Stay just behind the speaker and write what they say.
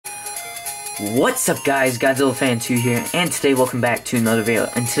What's up guys, Godzilla Fan 2 here, and today welcome back to another video,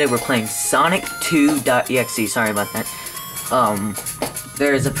 and today we're playing SONIC2.exe, sorry about that.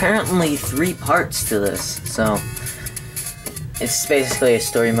 There's apparently 3 parts to this, so it's basically a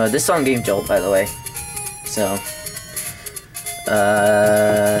story mode. This song gave Jolt, by the way, so,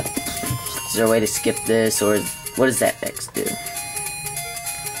 is there a way to skip this, or what does that X do?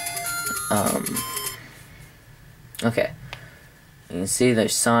 Okay, you can see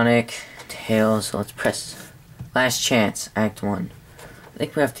there's Sonic, Tails, so let's press last chance, Act 1. I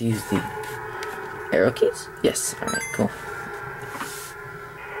think we have to use the arrow keys? Yes, alright, cool.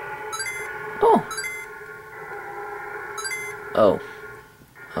 Oh.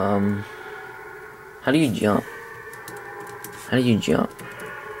 How do you jump? How do you jump?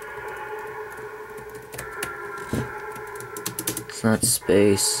 It's not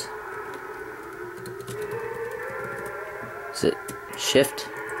space. Is it shift?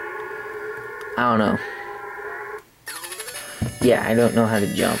 I don't know. Yeah, I don't know how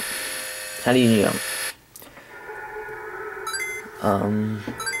to jump. How do you jump? How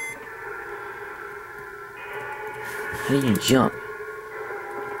do you jump?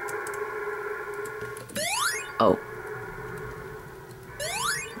 Oh.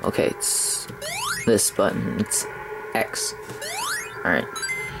 Okay, it's this button. It's X. Alright.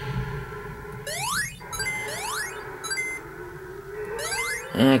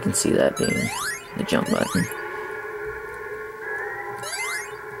 And I can see that being the jump button.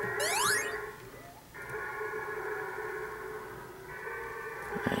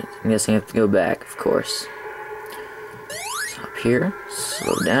 Alright, I'm guessing I have to go back, of course. Stop here,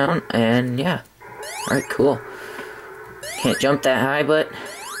 slow down, and yeah. Alright, cool. Can't jump that high, but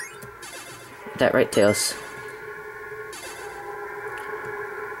that right, Tails.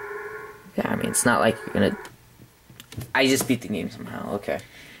 Yeah, I mean, it's not like you're gonna... I just beat the game somehow, okay.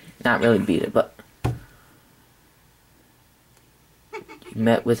 Not really beat it, but... You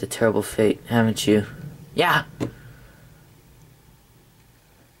met with a terrible fate, haven't you? Yeah!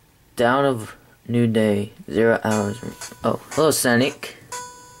 Dawn of new day, 0 hours... Oh, hello, Sonic.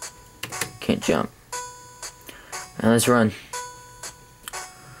 Can't jump. Now let's run.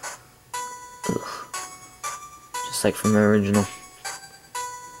 Ugh. Just like from the original.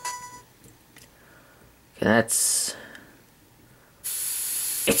 Okay, that's...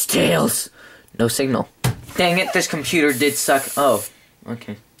 It's Tails! No signal. Dang it, this computer did suck. Oh,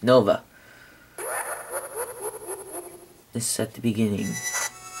 okay. Nova. This is at the beginning.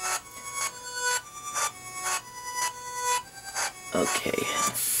 Okay.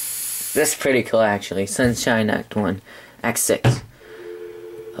 This is pretty cool, actually. Sunshine Act 1. Act 6.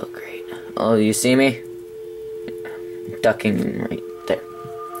 Oh, great. Oh, you see me? Ducking right there.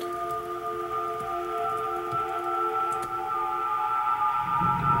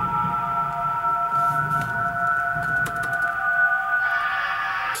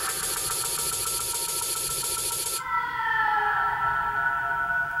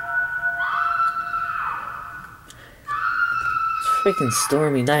 Freaking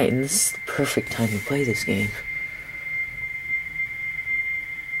stormy night, and this is the perfect time to play this game.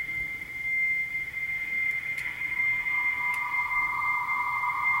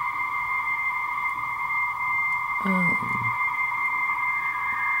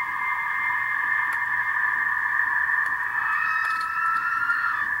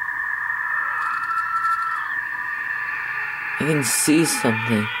 I can see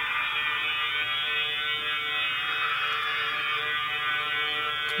something.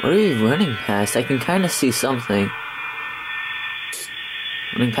 What are you running past? I can kind of see something.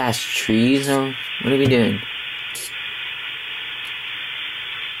 Running past trees, or what are we doing?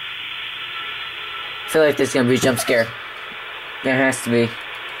 I feel like there's gonna be a jump scare. There has to be.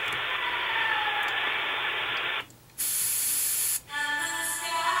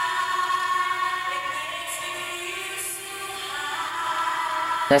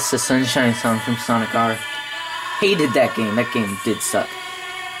 That's the Sunshine song from Sonic R. Hated that game. That game did suck.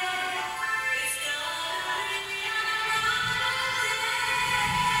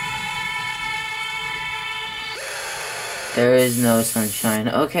 There is no sunshine.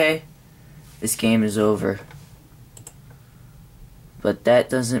 Okay. This game is over. But that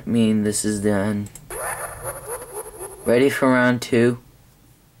doesn't mean this is done. Ready for round 2?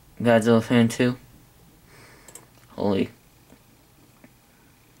 Godzilla Fan 2? Holy.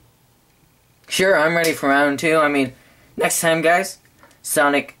 Sure, I'm ready for round 2. I mean, next time, guys,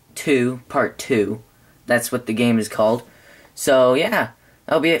 Sonic 2 Part 2. That's what the game is called. So, yeah.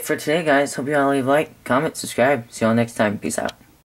 That'll be it for today, guys. Hope you all leave a like, comment, subscribe. See you all next time. Peace out.